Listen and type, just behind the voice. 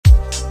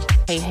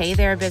Hey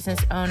there, business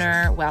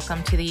owner.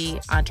 Welcome to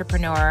the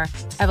Entrepreneur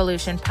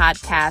Evolution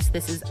Podcast.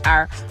 This is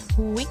our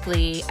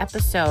weekly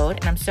episode,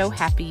 and I'm so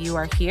happy you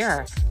are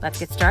here. Let's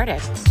get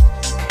started.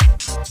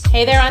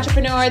 Hey there,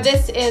 entrepreneur.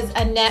 This is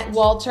Annette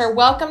Walter.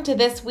 Welcome to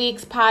this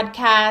week's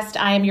podcast.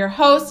 I am your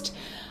host.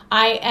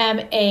 I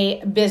am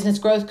a business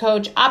growth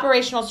coach,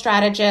 operational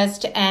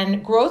strategist,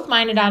 and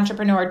growth-minded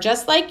entrepreneur,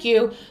 just like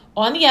you,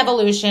 on the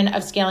evolution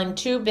of scaling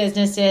two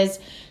businesses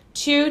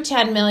to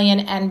 10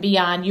 million and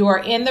beyond. You are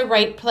in the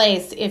right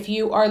place if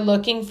you are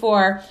looking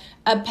for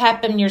a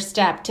pep in your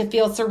step, to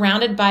feel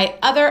surrounded by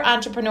other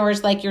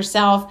entrepreneurs like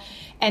yourself,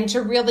 and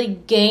to really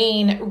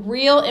gain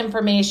real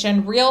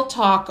information, real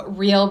talk,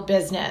 real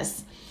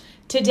business.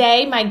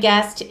 Today, my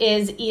guest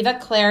is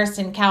Eva-Claire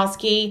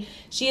Synkowski.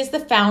 She is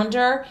the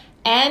founder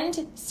and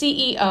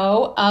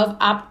CEO of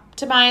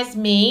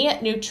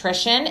OptimizeMe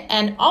Nutrition,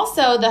 and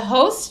also the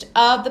host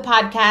of the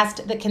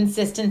podcast, The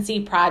Consistency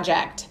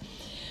Project.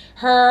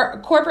 Her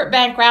corporate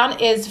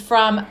background is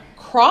from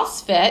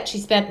CrossFit. She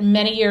spent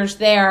many years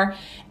there,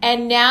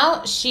 and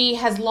now she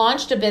has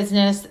launched a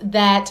business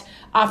that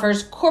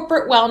offers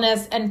corporate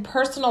wellness and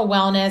personal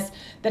wellness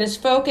that is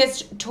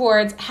focused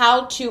towards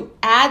how to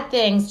add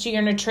things to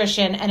your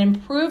nutrition and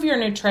improve your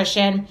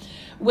nutrition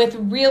with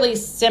really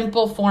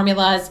simple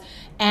formulas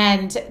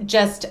and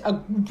just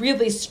a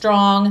really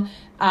strong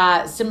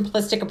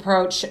simplistic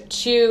approach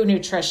to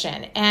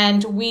nutrition.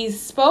 And we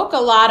spoke a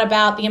lot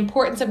about the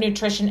importance of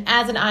nutrition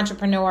as an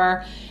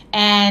entrepreneur.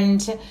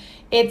 And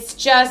it's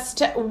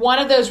just one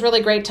of those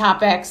really great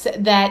topics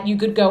that you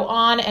could go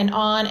on and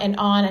on and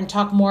on and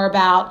talk more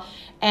about.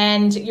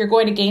 And you're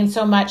going to gain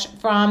so much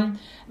from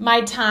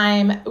my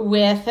time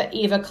with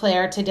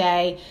Eva-Claire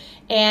today.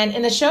 And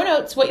in the show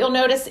notes, what you'll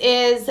notice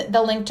is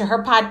the link to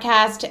her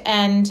podcast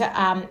and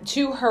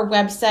to her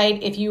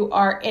website if you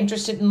are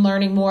interested in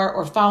learning more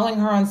or following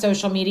her on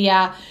social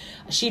media.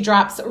 She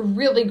drops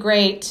really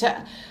great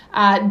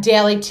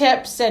daily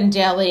tips and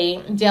daily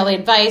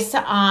advice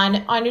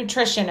on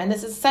nutrition. And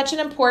this is such an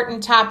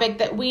important topic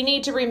that we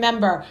need to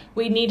remember.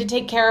 We need to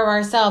take care of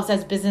ourselves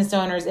as business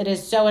owners. It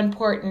is so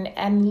important.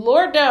 And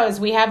Lord knows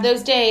we have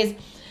those days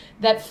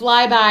that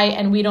fly by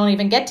and we don't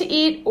even get to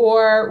eat,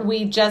 or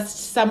we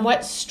just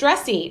somewhat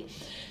stress eat.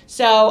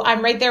 So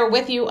I'm right there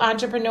with you,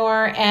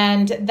 entrepreneur,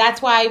 and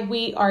that's why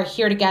we are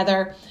here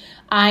together.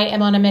 I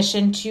am on a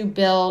mission to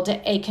build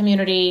a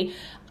community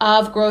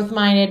of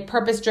growth-minded,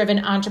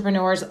 purpose-driven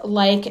entrepreneurs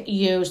like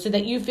you, so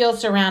that you feel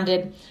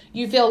surrounded,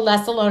 you feel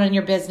less alone in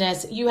your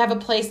business, you have a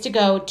place to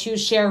go to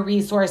share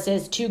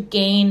resources, to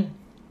gain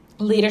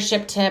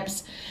leadership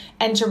tips,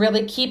 and to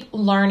really keep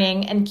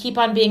learning and keep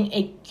on being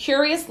a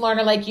curious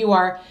learner like you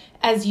are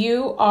as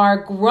you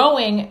are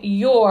growing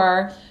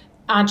your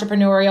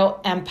entrepreneurial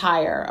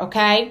empire,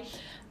 okay?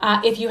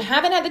 If you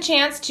haven't had the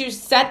chance to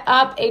set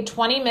up a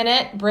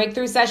 20-minute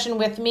breakthrough session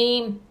with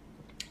me,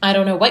 I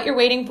don't know what you're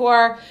waiting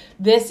for.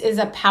 This is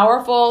a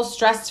powerful,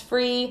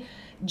 stress-free,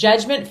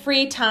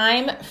 judgment-free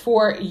time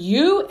for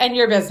you and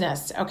your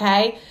business,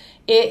 okay?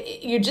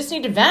 You just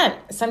need to vent.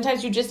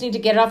 Sometimes you just need to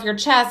get it off your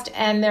chest,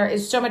 and there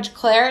is so much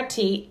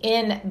clarity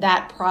in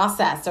that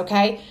process,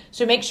 okay?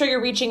 So make sure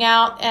you're reaching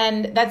out,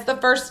 and that's the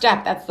first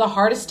step. That's the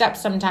hardest step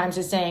sometimes,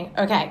 is saying,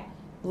 okay,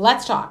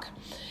 let's talk.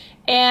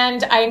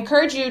 And I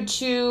encourage you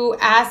to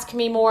ask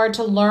me more,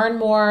 to learn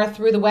more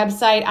through the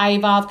website,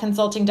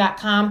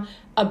 ievolveconsulting.com,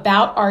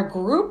 about our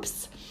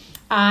groups.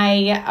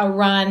 I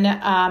run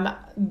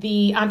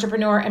the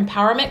Entrepreneur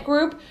Empowerment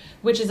Group,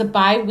 which is a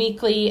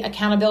bi-weekly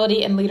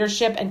accountability and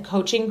leadership and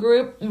coaching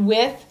group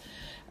with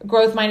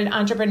growth-minded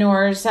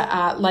entrepreneurs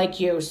like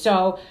you.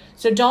 So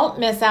don't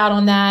miss out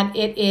on that.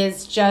 It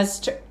is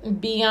just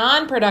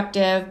beyond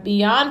productive,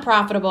 beyond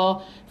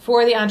profitable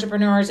for the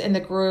entrepreneurs in the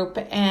group.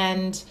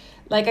 And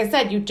like I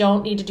said, you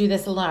don't need to do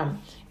this alone.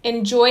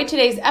 Enjoy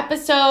today's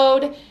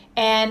episode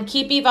and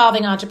keep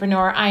evolving,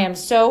 entrepreneur. I am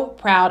so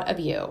proud of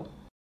you.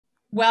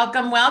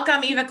 Welcome,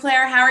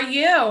 Eva-Claire. How are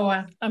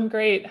you? I'm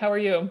great. How are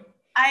you?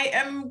 I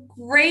am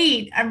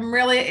great. I'm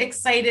really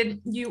excited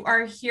you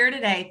are here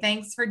today.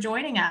 Thanks for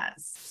joining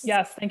us.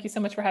 Yes. Thank you so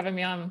much for having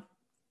me on.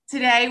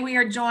 Today, we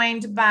are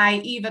joined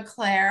by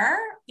Eva-Claire,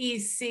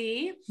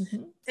 EC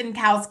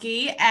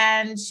Synkowski,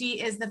 and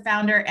she is the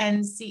founder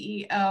and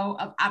CEO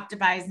of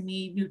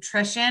OptimizeMe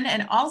Nutrition,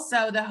 and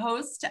also the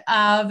host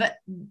of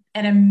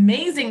an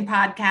amazing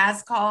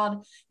podcast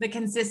called The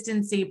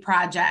Consistency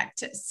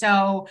Project.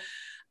 So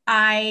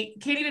I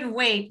can't even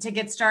wait to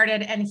get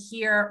started and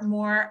hear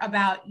more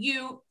about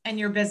you and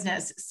your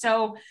business.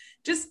 So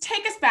just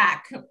take us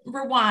back,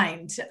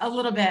 rewind a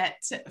little bit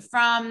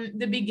from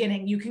the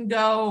beginning. You can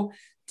go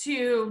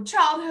to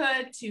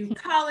childhood, to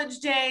college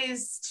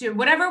days, to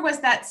whatever was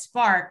that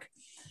spark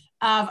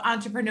of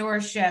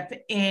entrepreneurship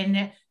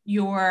in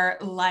your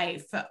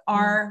life.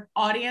 Our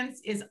audience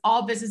is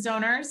all business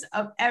owners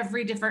of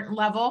every different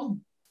level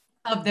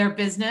of their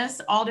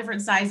business, all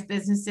different size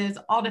businesses,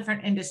 all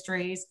different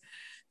industries.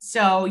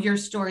 So your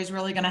story is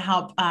really going to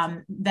help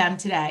them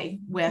today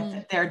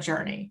with their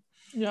journey.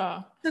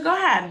 Yeah. So go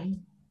ahead.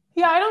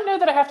 Yeah, I don't know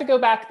that I have to go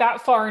back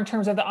that far in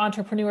terms of the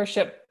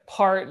entrepreneurship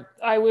part.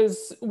 I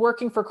was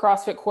working for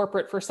CrossFit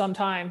Corporate for some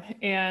time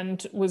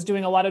and was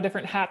doing a lot of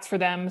different hats for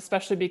them,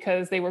 especially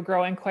because they were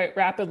growing quite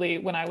rapidly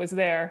when I was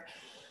there.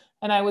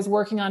 And I was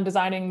working on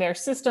designing their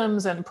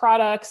systems and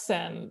products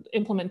and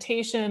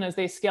implementation as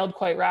they scaled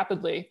quite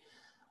rapidly.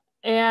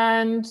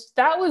 And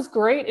that was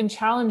great and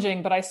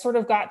challenging, but I sort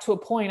of got to a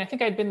point, I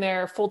think I'd been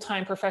there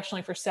full-time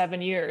professionally for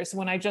 7 years,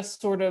 when I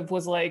just sort of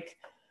was like,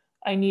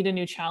 I need a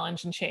new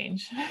challenge and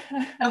change.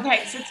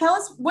 Okay. So tell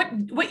us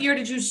what year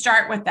did you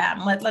start with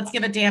them? Let's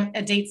give a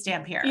date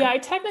stamp here. Yeah, I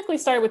technically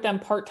started with them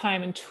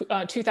part-time in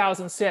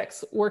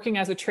 2006, working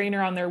as a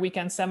trainer on their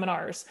weekend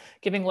seminars,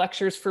 giving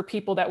lectures for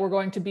people that were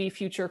going to be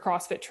future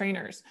CrossFit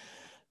trainers.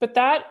 But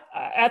that,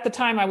 at the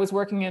time, I was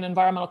working in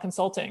environmental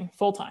consulting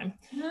full-time.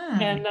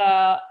 And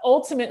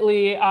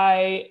ultimately,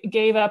 I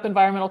gave up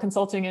environmental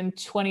consulting in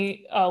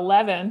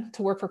 2011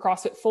 to work for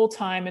CrossFit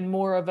full-time in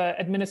more of an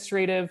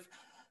administrative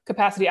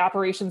capacity,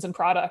 operations and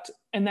product,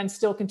 and then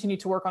still continue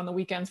to work on the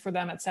weekends for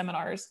them at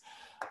seminars.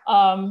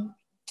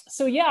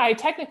 So yeah, I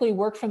technically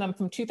worked for them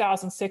from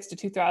 2006 to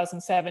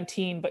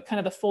 2017, but kind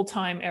of the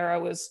full-time era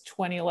was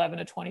 2011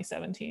 to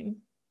 2017.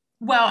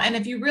 Well, and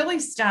if you really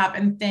stop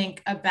and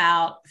think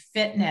about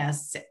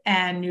fitness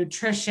and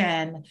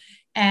nutrition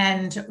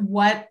and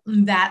what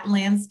that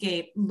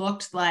landscape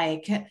looked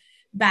like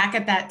back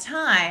at that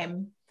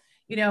time,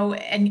 you know,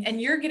 and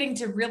you're getting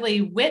to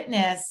really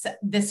witness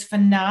this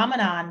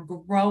phenomenon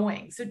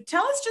growing. So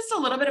tell us just a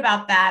little bit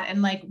about that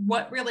and like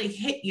what really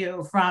hit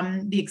you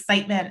from the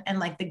excitement and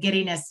like the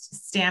giddiness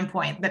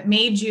standpoint that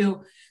made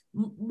you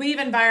leave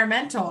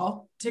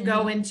environmental to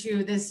go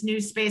into this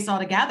new space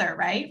altogether,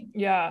 right?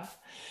 Yeah.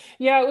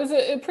 Yeah, it was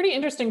a pretty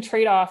interesting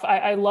trade-off.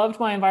 I loved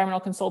my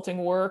environmental consulting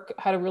work,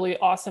 had a really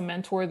awesome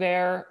mentor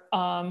there.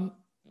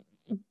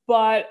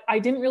 But I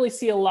didn't really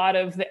see a lot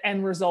of the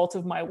end result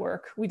of my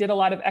work. We did a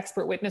lot of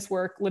expert witness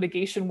work,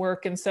 litigation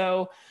work. And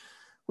so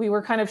we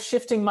were kind of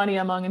shifting money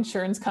among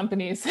insurance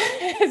companies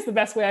is the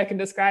best way I can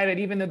describe it,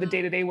 even though the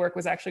day-to-day work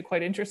was actually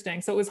quite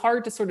interesting. So it was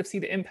hard to sort of see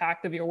the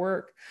impact of your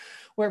work.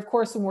 Where of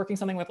course, when working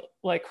something with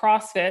like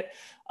CrossFit,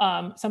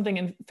 something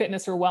in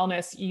fitness or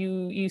wellness,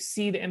 you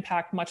see the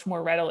impact much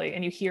more readily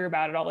and you hear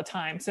about it all the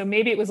time. So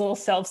maybe it was a little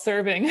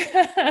self-serving,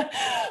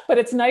 but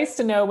it's nice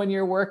to know when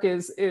your work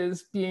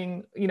is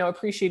being, you know,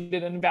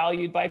 appreciated and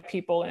valued by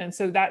people. And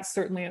so that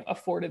certainly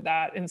afforded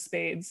that in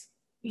spades.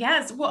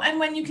 Yes. Well, and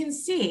when you can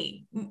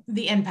see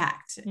the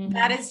impact,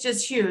 that is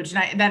just huge.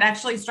 And that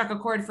actually struck a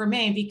chord for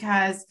me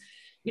because,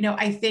 you know,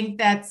 I think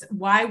that's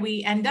why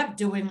we end up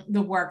doing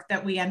the work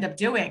that we end up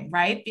doing,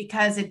 right?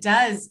 Because it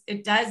does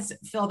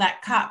fill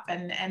that cup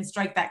and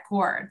strike that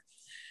chord.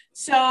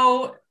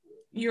 So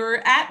you're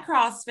at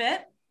CrossFit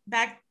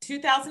back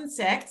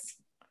 2006.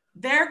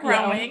 They're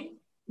growing.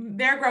 Yeah.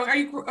 They're growing.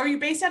 Are you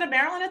based out of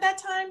Maryland at that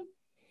time?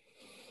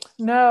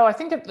 No, I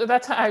think at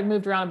that time I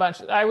moved around a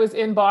bunch. I was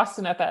in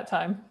Boston at that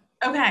time.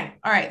 Okay.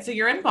 All right. So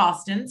you're in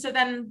Boston. So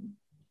then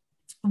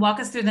walk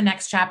us through the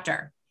next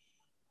chapter.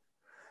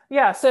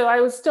 Yeah, so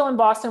I was still in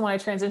Boston when I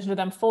transitioned to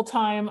them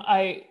full-time.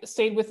 I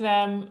stayed with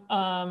them,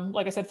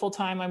 like I said,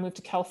 full-time. I moved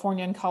to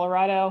California and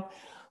Colorado.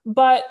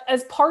 But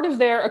as part of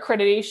their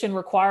accreditation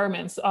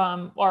requirements,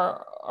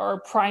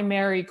 our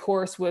primary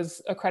course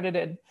was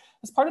accredited.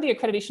 As part of the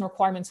accreditation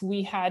requirements,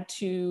 we had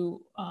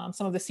to,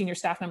 some of the senior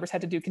staff members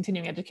had to do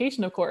continuing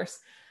education, of course.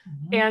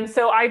 And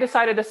so I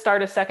decided to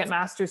start a second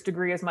master's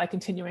degree as my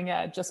continuing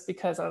ed, just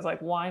because I was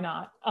like, why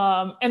not?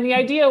 And the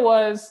idea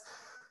was,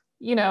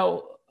 you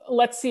know,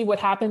 let's see what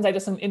happens. I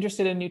just am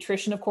interested in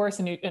nutrition, of course,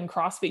 and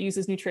CrossFit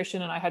uses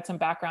nutrition, and I had some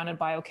background in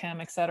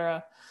biochem, et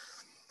cetera.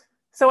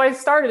 So I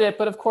started it,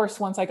 but of course,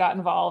 once I got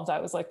involved, I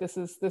was like, this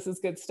is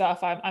good stuff.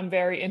 I'm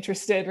very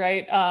interested,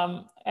 right?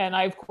 And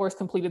I, of course,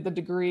 completed the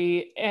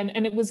degree. And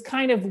it was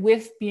kind of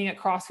with being at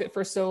CrossFit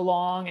for so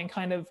long and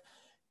kind of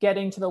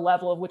getting to the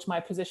level of which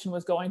my position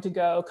was going to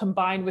go,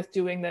 combined with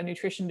doing the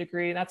nutrition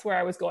degree. That's where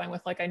I was going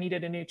with, like, I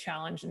needed a new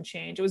challenge and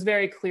change. It was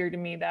very clear to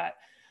me that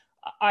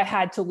I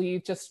had to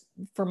leave just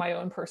for my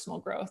own personal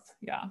growth.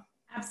 Yeah.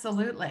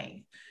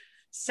 Absolutely.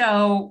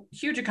 So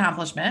huge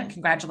accomplishment.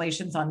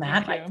 Congratulations on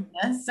that. Thank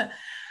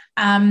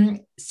you.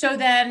 So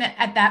then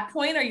at that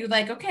point, are you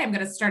like, okay, I'm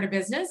going to start a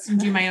business and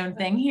do my own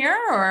thing here?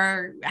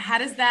 Or how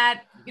does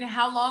that, you know,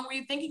 how long were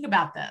you thinking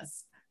about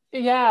this?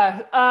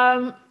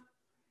 Yeah.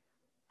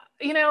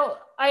 You know,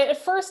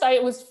 at first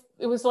it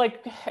was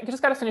like, I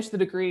just got to finish the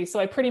degree. So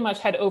I pretty much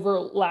had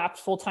overlapped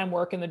full-time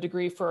work in the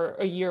degree for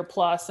a year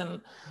plus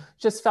and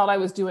just felt I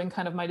was doing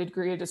kind of my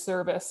degree a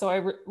disservice. So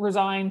I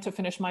resigned to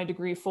finish my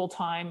degree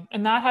full-time.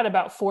 And that had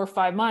about 4 or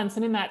 5 months.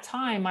 And in that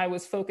time, I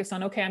was focused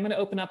on, okay, I'm going to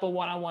open up a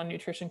one-on-one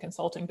nutrition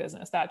consulting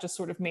business. That just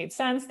sort of made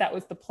sense. That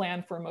was the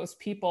plan for most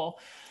people.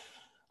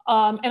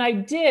 And I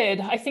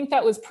did. I think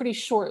that was pretty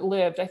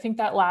short-lived. I think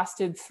that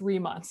lasted 3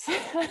 months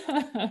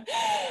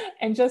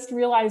and just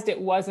realized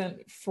it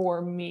wasn't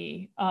for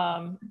me.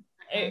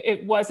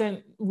 it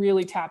wasn't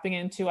really tapping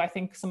into, I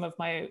think, some of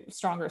my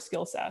stronger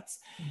skill sets.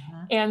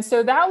 Mm-hmm. And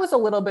so that was a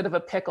little bit of a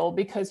pickle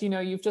because,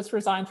 you've just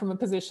resigned from a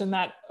position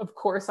that, of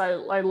course, I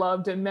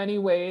loved in many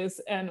ways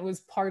and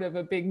was part of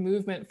a big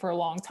movement for a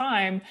long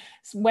time.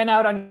 Went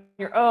out on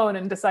your own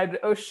and decided,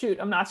 oh, shoot,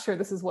 I'm not sure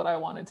this is what I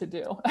wanted to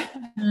do.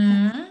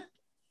 Mm-hmm.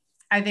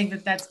 I think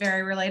that that's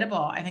very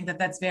relatable. I think that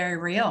that's very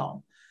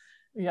real.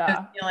 Yeah.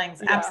 Those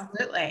feelings. Yeah.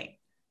 Absolutely.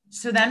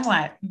 So then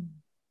what?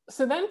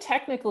 So then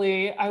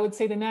technically, I would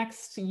say the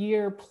next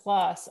year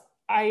plus,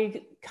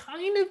 I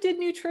kind of did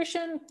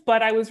nutrition,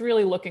 but I was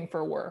really looking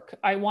for work.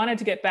 I wanted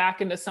to get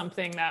back into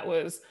something that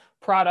was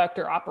product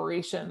or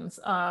operations.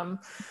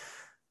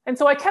 And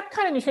so I kept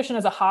kind of nutrition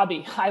as a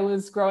hobby. I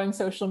was growing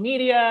social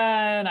media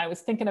and I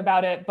was thinking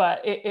about it,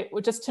 but it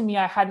just, to me,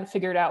 I hadn't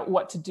figured out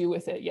what to do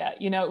with it yet.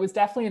 It was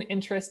definitely an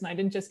interest and I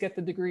didn't just get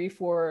the degree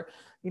for,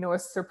 a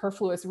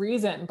superfluous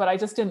reason, but I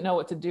just didn't know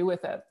what to do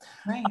with it.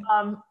 Right.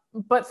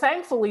 But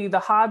thankfully the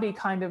hobby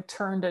kind of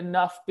turned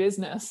enough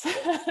business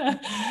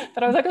that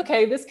I was like,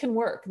 okay, this can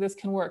work.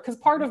 Because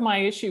part of my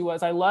issue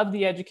was I love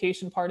the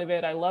education part of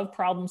it. I love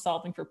problem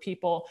solving for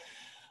people.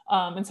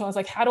 And so I was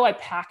like, how do I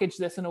package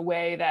this in a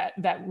way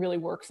that really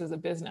works as a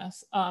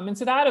business? And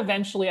so that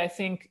eventually, I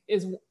think,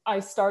 I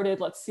started,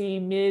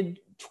 mid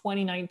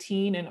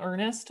 2019 in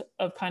earnest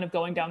of kind of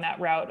going down that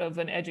route of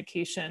an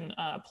education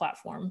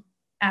platform.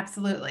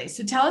 Absolutely.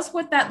 So tell us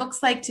what that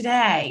looks like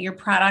today, your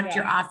product,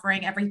 your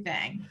offering,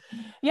 everything.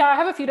 Yeah, I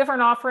have a few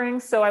different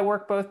offerings. So I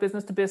work both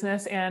business to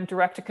business and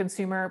direct to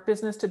consumer.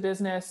 Business to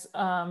business,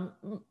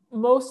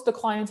 most of the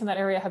clients in that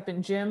area have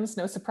been gyms.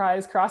 No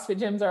surprise, CrossFit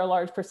gyms are a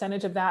large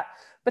percentage of that,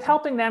 but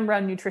helping them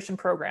run nutrition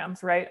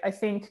programs, right? I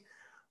think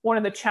one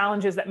of the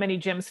challenges that many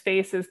gyms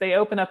face is they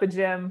open up a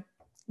gym,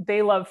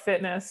 they love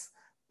fitness,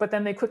 but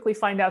then they quickly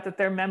find out that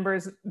their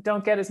members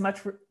don't get as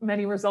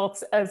many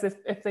results as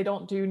if they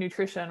don't do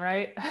nutrition,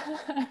 right?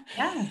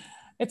 Yeah.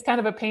 It's kind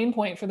of a pain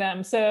point for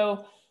them.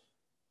 So,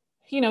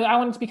 I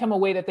wanted to become a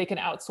way that they can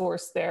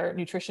outsource their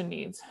nutrition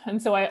needs.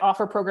 And so I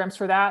offer programs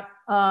for that.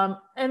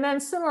 And then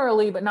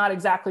similarly, but not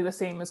exactly the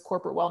same as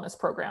corporate wellness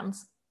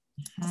programs.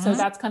 Mm-hmm. So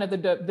that's kind of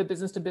the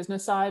business to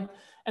business side.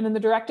 And then the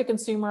direct to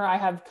consumer, I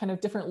have kind of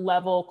different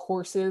level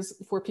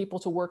courses for people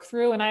to work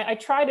through. And I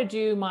try to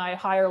do my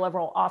higher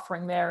level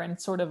offering there in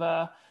sort of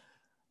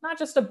not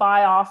just a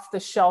buy off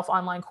the shelf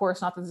online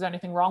course, not that there's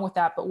anything wrong with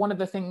that, but one of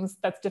the things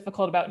that's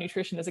difficult about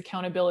nutrition is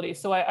accountability.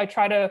 So I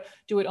try to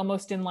do it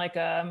almost in like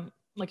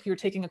if you're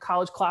taking a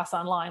college class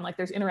online, like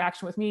there's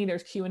interaction with me,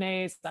 there's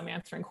Q&As, I'm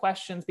answering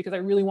questions because I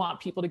really want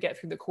people to get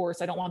through the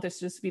course. I don't want this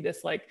to just be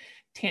this like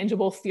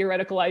tangible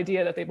theoretical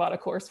idea that they bought a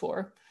course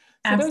for.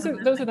 So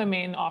those are the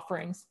main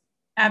offerings.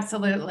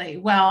 Absolutely.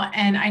 Well,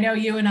 and I know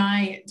you and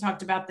I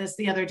talked about this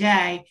the other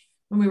day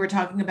when we were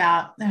talking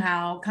about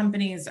how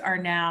companies are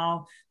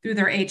now, through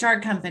their HR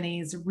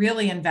companies,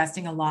 really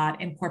investing a lot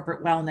in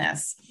corporate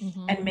wellness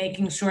and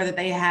making sure that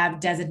they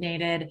have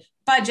designated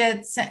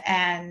budgets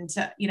and,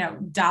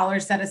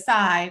 dollars set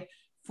aside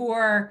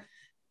for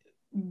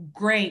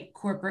great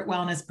corporate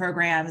wellness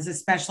programs,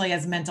 especially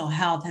as mental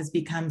health has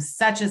become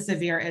such a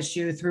severe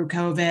issue through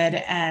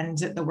COVID and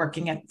the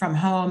working from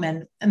home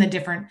and the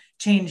different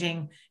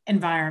changing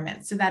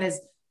environments. So that is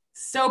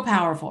so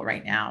powerful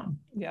right now.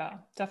 Yeah,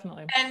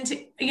 definitely. And,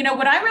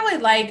 what I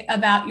really like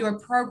about your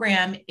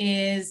program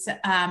is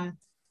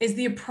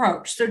the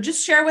approach. So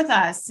just share with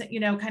us,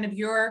 kind of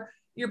your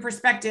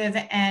perspective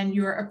and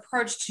your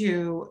approach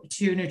to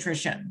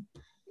nutrition.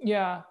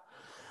 Yeah.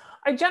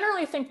 I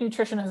generally think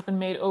nutrition has been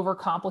made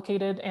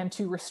overcomplicated and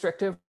too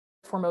restrictive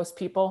for most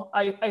people.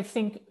 I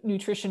think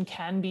nutrition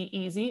can be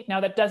easy.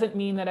 Now, that doesn't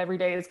mean that every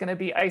day is going to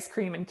be ice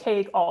cream and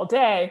cake all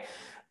day,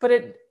 but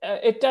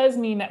it does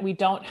mean that we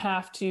don't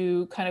have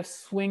to kind of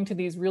swing to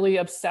these really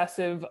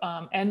obsessive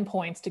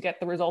endpoints to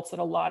get the results that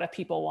a lot of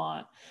people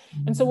want.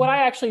 And so what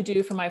I actually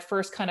do for my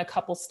first kind of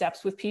couple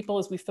steps with people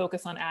is we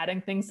focus on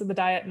adding things to the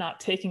diet, not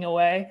taking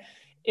away,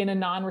 in a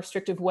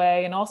non-restrictive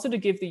way, and also to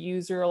give the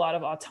user a lot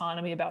of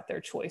autonomy about their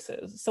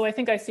choices. So I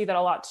think I see that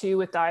a lot too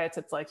with diets.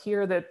 It's like,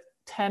 here are the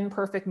 10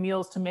 perfect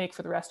meals to make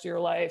for the rest of your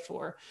life,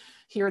 or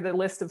here are the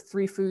list of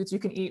 3 foods you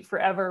can eat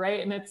forever,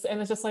 right? And it's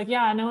just like,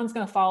 yeah, no one's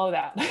going to follow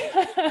that.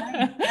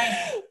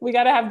 Right. We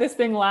got to have this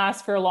thing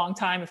last for a long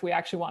time if we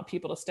actually want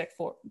people to stick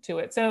to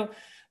it. So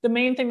the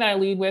main thing that I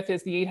lead with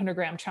is the 800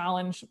 gram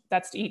challenge.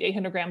 That's to eat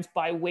 800 grams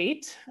by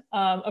weight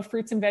of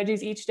fruits and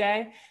veggies each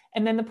day.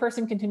 And then the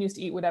person continues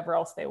to eat whatever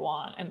else they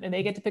want. And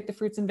they get to pick the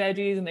fruits and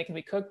veggies, and they can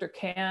be cooked or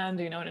canned,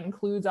 and it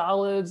includes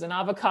olives and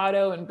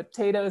avocado and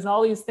potatoes and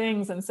all these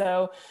things. And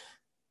so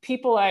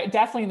people are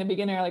definitely in the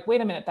beginning are like, wait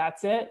a minute,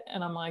 that's it.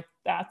 And I'm like,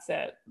 that's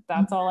it.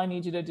 That's all I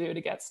need you to do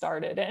to get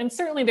started. And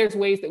certainly there's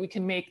ways that we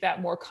can make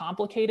that more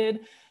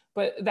complicated,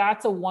 but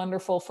that's a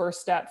wonderful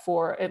first step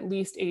for at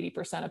least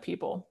 80% of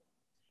people.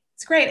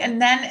 It's great.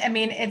 And then, I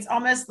mean, it's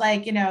almost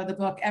like, the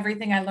book,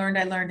 Everything I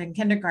Learned in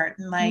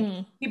Kindergarten. Like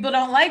people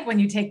don't like when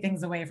you take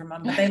things away from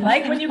them, but they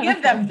like when you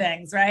give them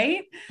things,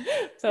 right?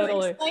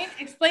 Totally. So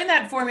explain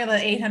that formula,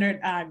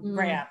 800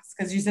 grams,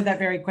 because you said that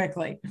very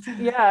quickly.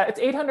 Yeah, it's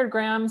 800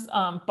 grams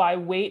by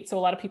weight. So a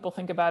lot of people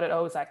think about it,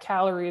 oh, is that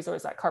calories or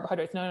is that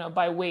carbohydrates? No,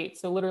 by weight.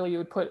 So literally you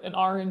would put an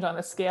orange on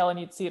a scale and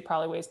you'd see it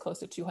probably weighs close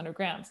to 200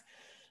 grams.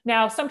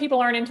 Now, some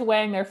people aren't into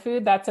weighing their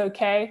food. That's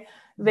okay.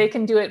 They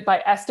can do it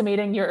by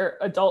estimating your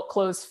adult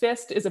closed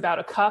fist is about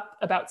a cup.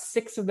 About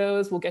 6 of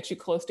those will get you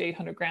close to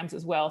 800 grams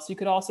as well. So you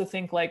could also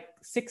think like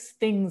 6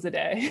 things a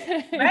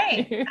day.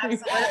 Right,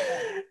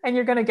 absolutely. And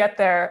you're going to get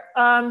there.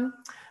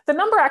 The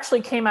number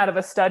actually came out of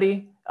a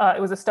study. It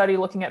was a study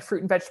looking at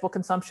fruit and vegetable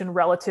consumption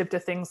relative to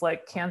things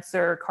like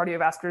cancer,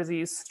 cardiovascular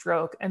disease,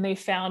 stroke. And they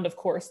found, of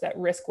course, that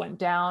risk went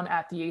down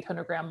at the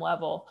 800 gram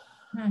level.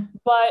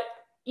 But,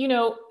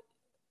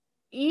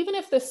 even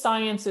if the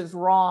science is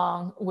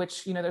wrong,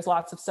 which, there's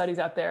lots of studies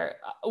out there,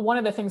 one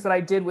of the things that I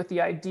did with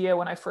the idea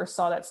when I first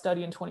saw that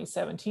study in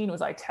 2017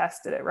 was I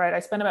tested it, right? I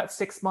spent about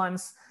 6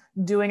 months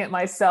doing it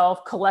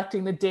myself,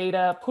 collecting the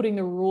data, putting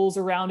the rules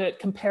around it,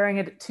 comparing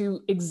it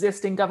to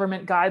existing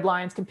government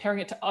guidelines, comparing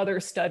it to other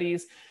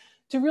studies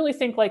to really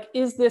think like,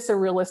 is this a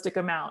realistic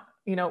amount?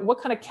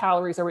 What kind of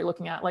calories are we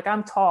looking at? Like,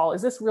 I'm tall.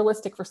 Is this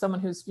realistic for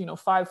someone who's,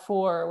 5'4"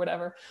 or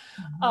whatever?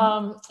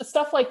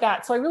 Stuff like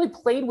that. So I really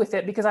played with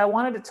it because I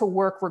wanted it to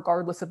work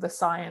regardless of the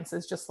science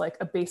as just like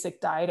a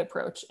basic diet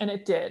approach. And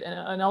it did.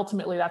 And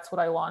ultimately that's what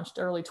I launched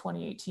early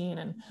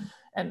 2018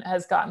 and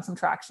has gotten some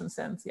traction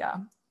since. Yeah.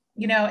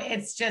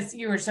 It's just,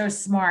 you were so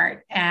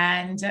smart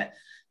and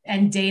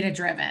data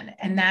driven.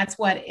 And that's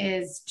what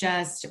is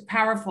just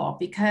powerful,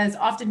 because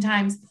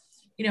oftentimes,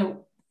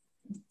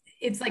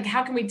 it's like,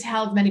 how can we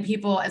tell as many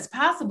people as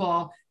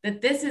possible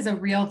that this is a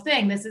real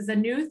thing? This is a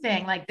new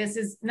thing. Like, this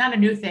is not a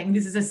new thing.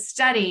 This is a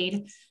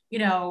studied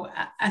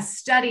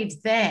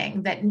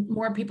thing that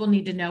more people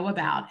need to know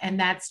about. And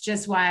that's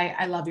just why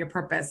I love your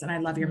purpose and I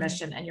love your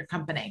mission and your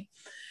company.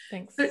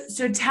 Thanks.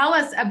 So tell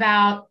us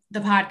about the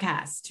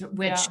podcast,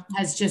 which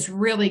has just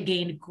really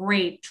gained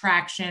great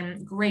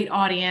traction, great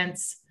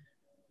audience.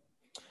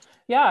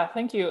 Yeah,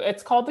 thank you.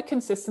 It's called The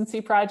Consistency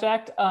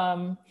Project.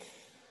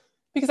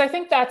 Because I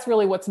think that's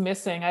really what's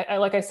missing.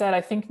 Like I said,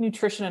 I think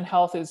nutrition and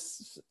health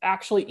is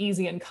actually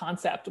easy in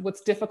concept.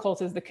 What's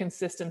difficult is the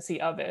consistency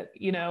of it,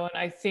 and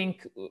I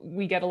think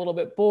we get a little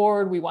bit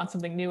bored. We want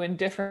something new and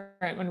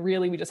different when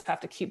really we just have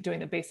to keep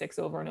doing the basics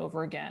over and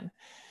over again.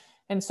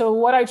 And so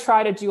what I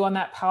try to do on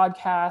that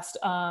podcast,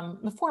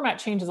 the format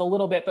changes a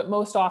little bit, but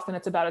most often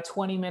it's about a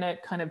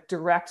 20-minute kind of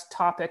direct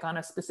topic on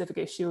a specific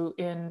issue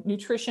in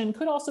nutrition.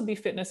 Could also be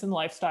fitness and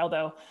lifestyle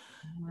though.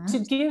 To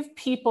give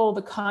people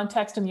the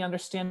context and the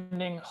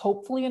understanding,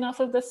 hopefully enough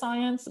of the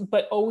science,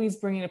 but always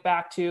bringing it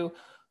back to,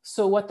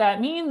 so what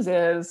that means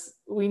is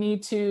we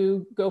need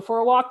to go for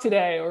a walk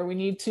today, or we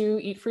need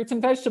to eat fruits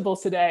and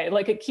vegetables today.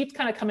 Like, it keeps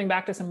kind of coming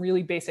back to some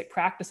really basic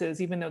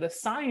practices, even though the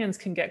science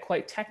can get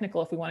quite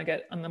technical if we want to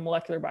get on the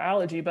molecular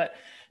biology. But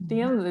at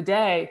the end of the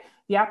day,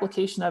 the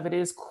application of it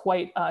is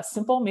quite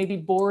simple, maybe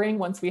boring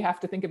once we have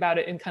to think about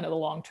it in kind of the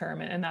long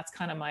term. And that's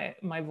kind of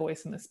my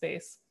voice in the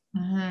space.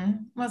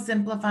 Well,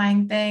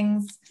 simplifying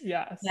things.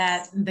 Yes.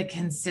 That the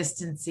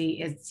consistency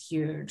is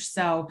huge.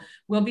 So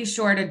we'll be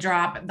sure to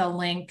drop the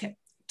link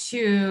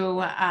to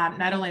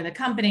not only the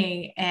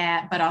company,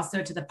 but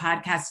also to the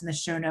podcast in the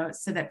show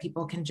notes, so that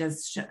people can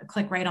just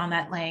click right on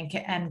that link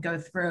and go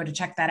through to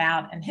check that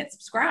out and hit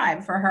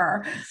subscribe for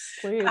her.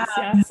 Please,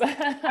 yes.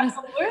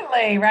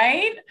 Absolutely,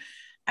 right?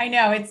 I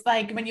know, it's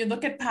like when you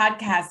look at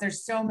podcasts,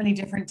 there's so many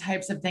different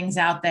types of things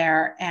out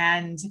there.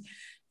 And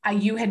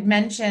you had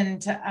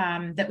mentioned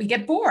that we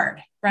get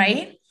bored,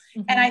 right?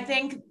 And I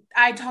think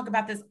I talk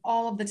about this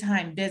all of the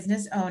time.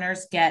 Business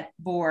owners get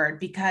bored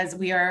because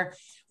we are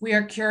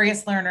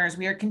curious learners.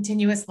 We are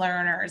continuous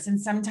learners. And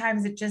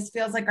sometimes it just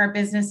feels like our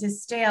business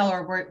is stale,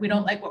 or we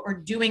don't like what we're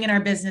doing in our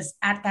business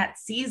at that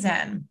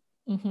season.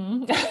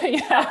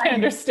 Yeah, I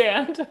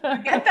understand.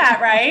 You get that,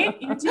 right?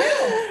 You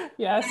do.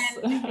 Yes.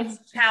 And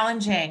it's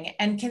challenging,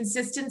 and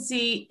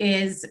consistency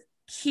is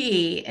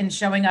key in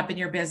showing up in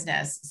your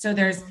business. So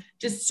there's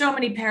just so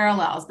many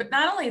parallels, but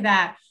not only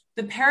that,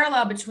 the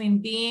parallel between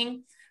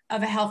being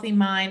of a healthy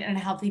mind and a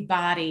healthy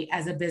body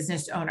as a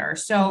business owner.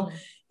 So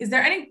is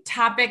there any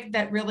topic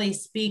that really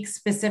speaks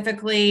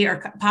specifically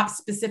or pops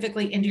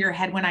specifically into your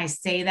head when I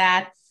say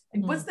that?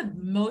 Like, what's the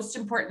most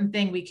important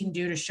thing we can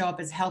do to show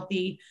up as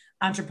healthy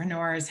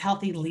entrepreneurs,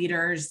 healthy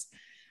leaders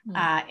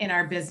in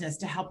our business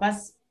to help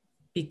us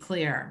be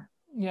clear?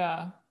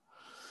 Yeah.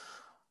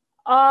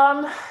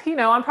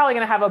 I'm probably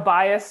going to have a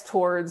bias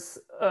towards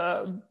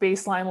a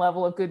baseline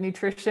level of good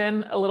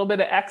nutrition, a little bit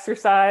of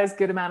exercise,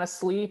 good amount of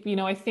sleep.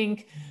 I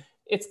think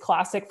it's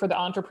classic for the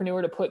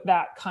entrepreneur to put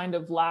that kind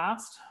of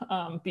last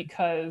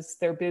because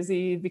they're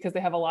busy, because they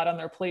have a lot on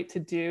their plate to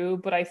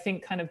do. But I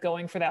think kind of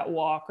going for that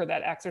walk or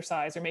that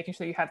exercise or making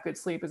sure you have good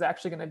sleep is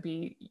actually going to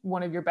be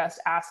one of your best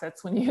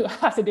assets when you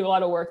have to do a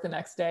lot of work the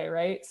next day,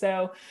 right?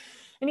 So,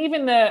 and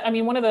even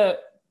one of the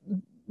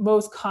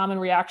most common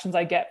reactions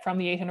I get from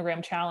the 800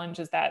 gram challenge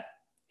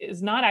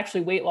is not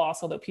actually weight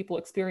loss, although people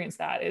experience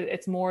that.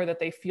 It's more that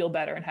they feel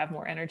better and have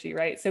more energy,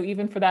 right? So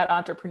even for that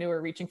entrepreneur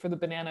reaching for the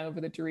banana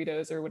over the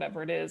Doritos or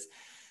whatever it is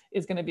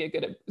going to be a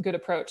good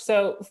approach.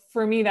 So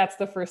for me, that's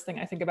the first thing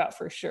I think about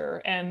for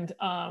sure. And,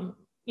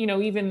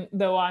 even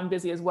though I'm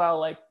busy as well,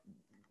 like,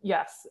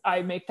 yes,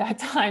 I make that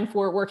time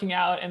for working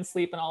out and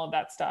sleep and all of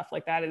that stuff.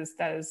 Like that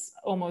is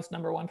almost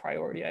number one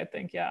priority, I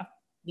think. Yeah.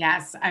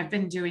 Yes. I've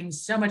been doing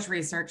so much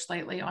research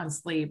lately on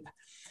sleep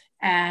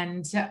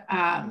and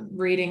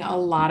reading a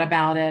lot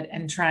about it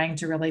and trying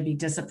to really be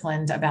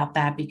disciplined about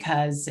that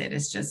because it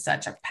is just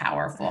such a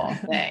powerful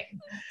thing.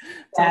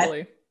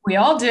 Totally. We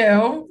all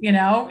do,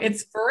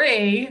 it's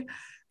free,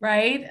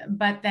 right?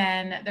 But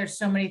then there's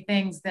so many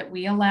things that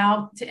we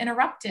allow to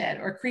interrupt it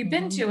or creep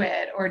into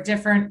it, or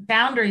different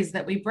boundaries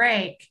that we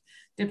break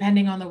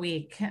depending on the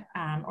week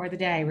or the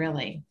day,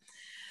 really.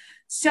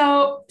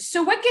 So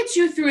what gets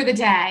you through the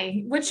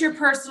day? What's your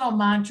personal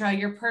mantra,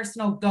 your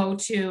personal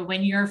go-to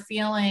when you're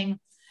feeling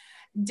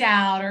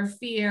doubt or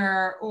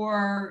fear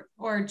or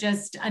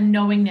just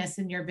unknowingness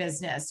in your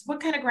business?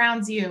 What kind of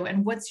grounds you,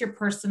 and what's your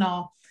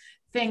personal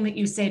thing that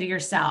you say to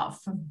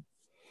yourself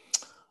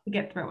to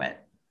get through it?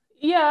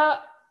 Yeah.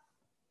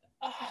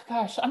 Oh,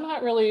 gosh, I'm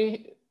not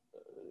really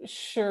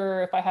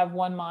sure if I have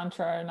one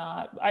mantra or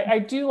not. I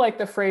do like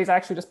the phrase, I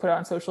actually just put it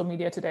on social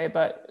media today,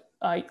 but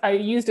I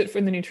used it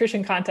in the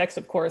nutrition context,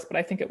 of course, but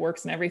I think it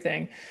works in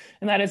everything.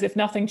 And that is, if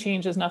nothing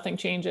changes, nothing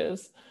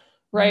changes.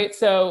 Right.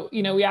 So,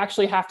 we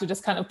actually have to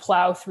just kind of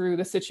plow through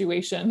the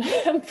situation.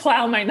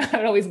 Plow might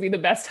not always be the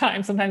best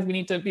time. Sometimes we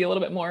need to be a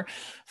little bit more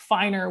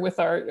finer with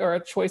our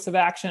choice of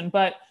action.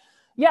 But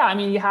yeah,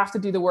 you have to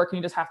do the work and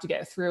you just have to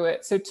get through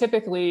it. So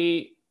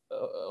typically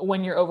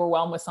when you're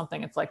overwhelmed with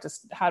something, it's like,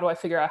 just how do I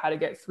figure out how to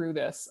get through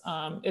this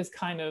is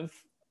kind of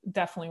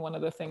definitely one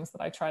of the things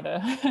that I try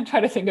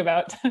to think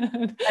about.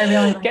 I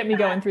really get me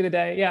going through the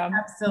day. Yeah,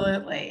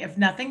 absolutely. If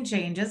nothing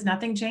changes,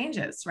 nothing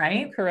changes,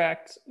 right?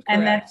 Correct.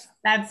 And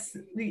that's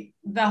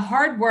the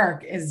hard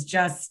work is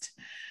just,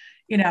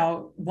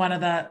 one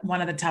of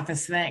the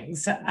toughest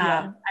things.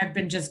 Yeah. I've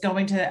been just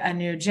going to a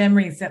new gym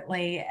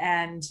recently,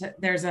 and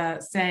there's a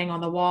saying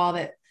on the wall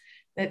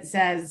that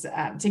says,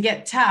 to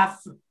get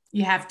tough,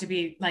 you have to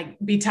be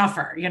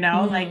tougher,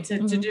 like to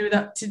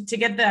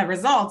get the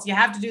results, you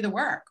have to do the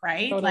work,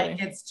 right? Totally.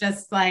 Like, it's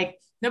just like,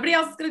 nobody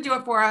else is going to do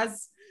it for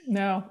us.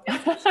 No.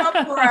 It's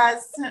up for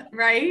us,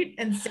 right?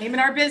 And same in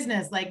our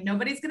business. Like,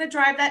 nobody's going to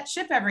drive that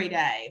ship every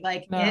day.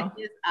 Like, It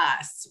is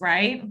us,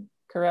 right?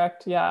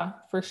 Correct. Yeah,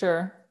 for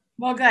sure.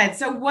 Well, good.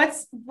 So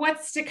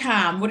what's to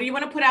come? What do you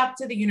want to put out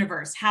to the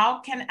universe?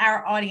 How can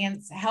our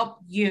audience help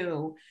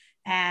you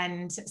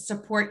and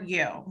support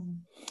you?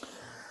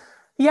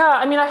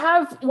 Yeah,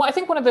 I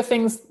think one of the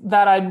things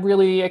that I'm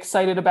really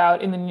excited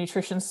about in the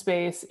nutrition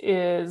space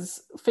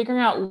is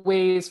figuring out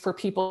ways for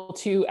people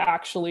to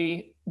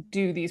actually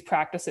do these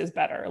practices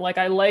better. Like,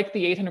 I like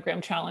the 800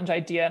 gram challenge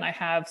idea, and I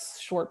have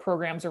short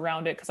programs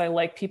around it because I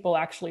like people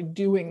actually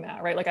doing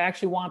that, right? Like, I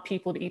actually want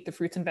people to eat the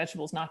fruits and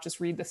vegetables, not just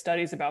read the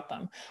studies about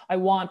them. I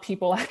want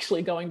people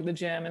actually going to the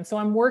gym. And so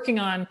I'm working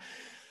on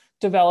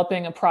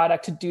developing a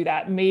product to do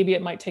that. Maybe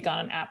it might take on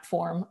an app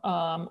form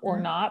or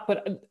not.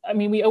 But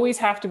we always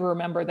have to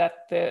remember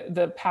that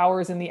the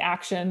power is in the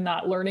action,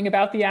 not learning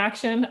about the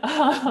action.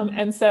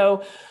 And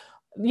so,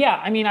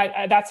 yeah,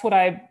 that's what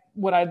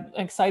I'm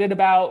excited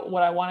about.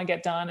 What I want to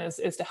get done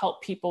is to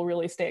help people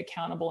really stay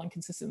accountable and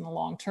consistent in the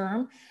long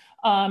term.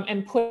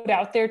 And put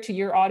out there to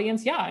your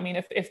audience. Yeah.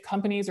 If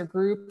companies or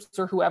groups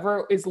or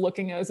whoever is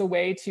looking as a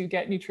way to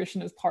get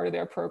nutrition as part of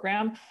their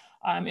program,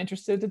 I'm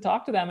interested to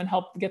talk to them and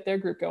help get their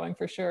group going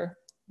for sure.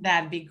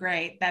 That'd be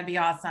great. That'd be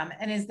awesome.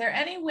 And is there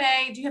any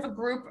way, do you have a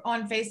group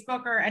on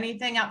Facebook or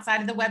anything outside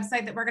of the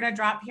website that we're going to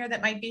drop here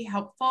that might be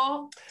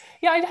helpful?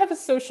 Yeah, I have a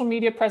social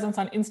media presence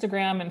on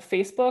Instagram and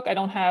Facebook. I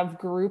don't have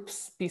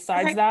groups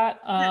besides that.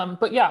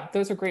 But yeah,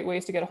 those are great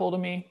ways to get a hold of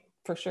me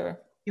for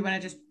sure. You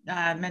want to just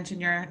mention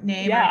your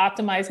name? Yeah,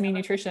 OptimizeMe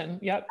Nutrition.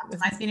 Yep.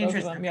 OptimizeMe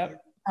Nutrition.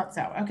 Yep. Thought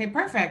so. Okay,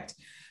 perfect.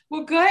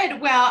 Well, good.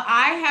 Well,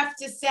 I have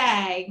to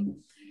say,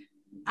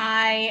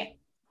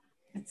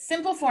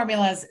 simple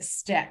formulas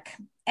stick,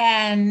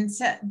 and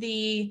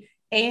the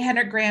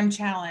 800 gram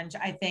challenge,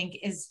 I think,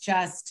 is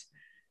just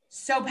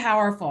so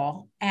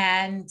powerful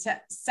and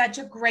such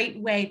a great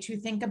way to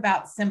think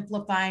about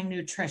simplifying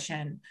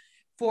nutrition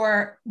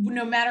for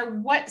no matter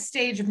what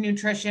stage of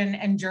nutrition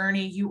and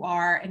journey you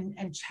are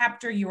and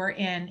chapter you are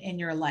in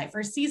your life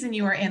or season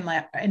you are in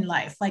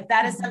life. Like,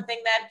 that is something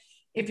that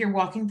if you're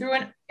walking through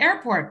an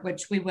airport,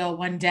 which we will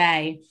one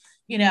day,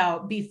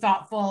 be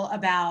thoughtful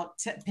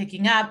about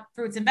picking up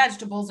fruits and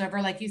vegetables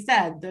over, like you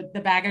said, the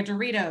bag of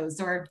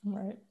Doritos, or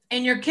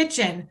in your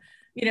kitchen.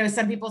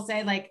 Some people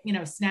say, like,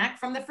 snack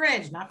from the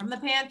fridge, not from the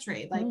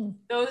pantry. Like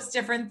those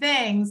different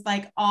things,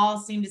 like, all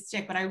seem to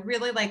stick. But I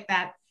really like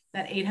that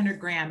 800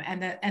 gram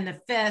and the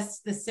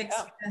fist, the 6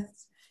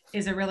 fists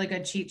is a really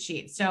good cheat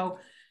sheet. So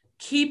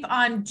keep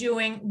on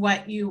doing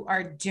what you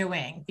are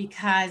doing,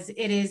 because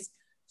it is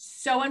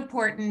so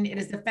important. It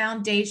is the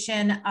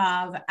foundation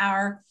of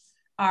our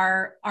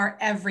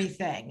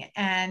everything.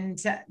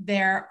 And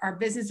there are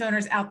business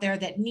owners out there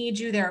that need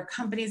you. There are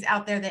companies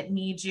out there that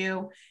need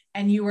you.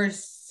 And you are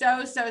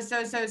so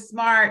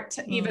smart,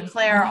 Eva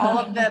Claire, all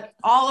of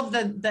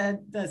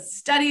the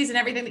studies and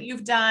everything that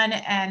you've done.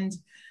 And,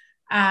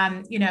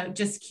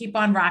 just keep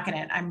on rocking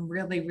it. I'm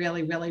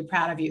really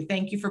proud of you.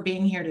 Thank you for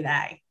being here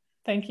today.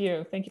 Thank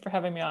you. Thank you for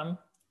having me on.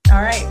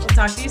 All right. We'll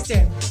talk to you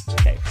soon.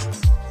 Okay.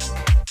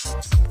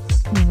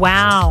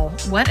 Wow.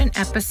 What an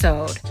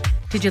episode.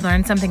 Did you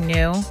learn something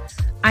new?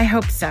 I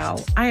hope so.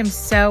 I am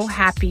so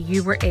happy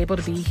you were able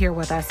to be here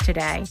with us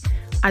today.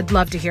 I'd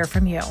love to hear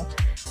from you.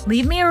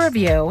 Leave me a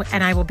review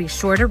and I will be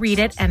sure to read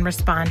it and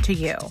respond to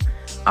you.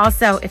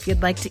 Also, if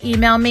you'd like to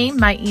email me,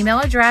 my email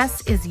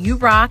address is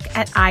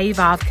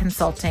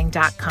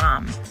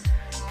yourock@iEvolveConsulting.com.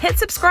 Hit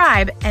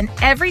subscribe, and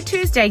every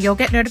Tuesday you'll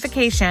get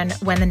notification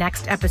when the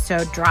next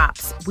episode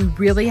drops. We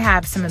really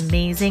have some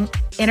amazing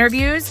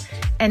interviews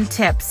and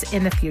tips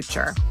in the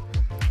future.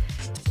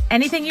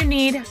 Anything you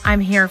need, I'm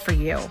here for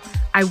you.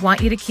 I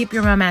want you to keep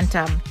your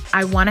momentum.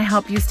 I want to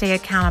help you stay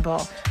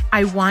accountable.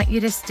 I want you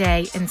to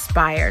stay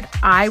inspired.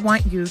 I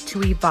want you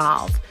to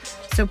evolve.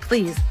 So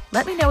please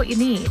let me know what you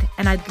need,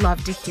 and I'd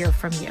love to hear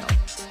from you.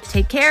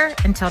 Take care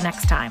until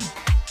next time.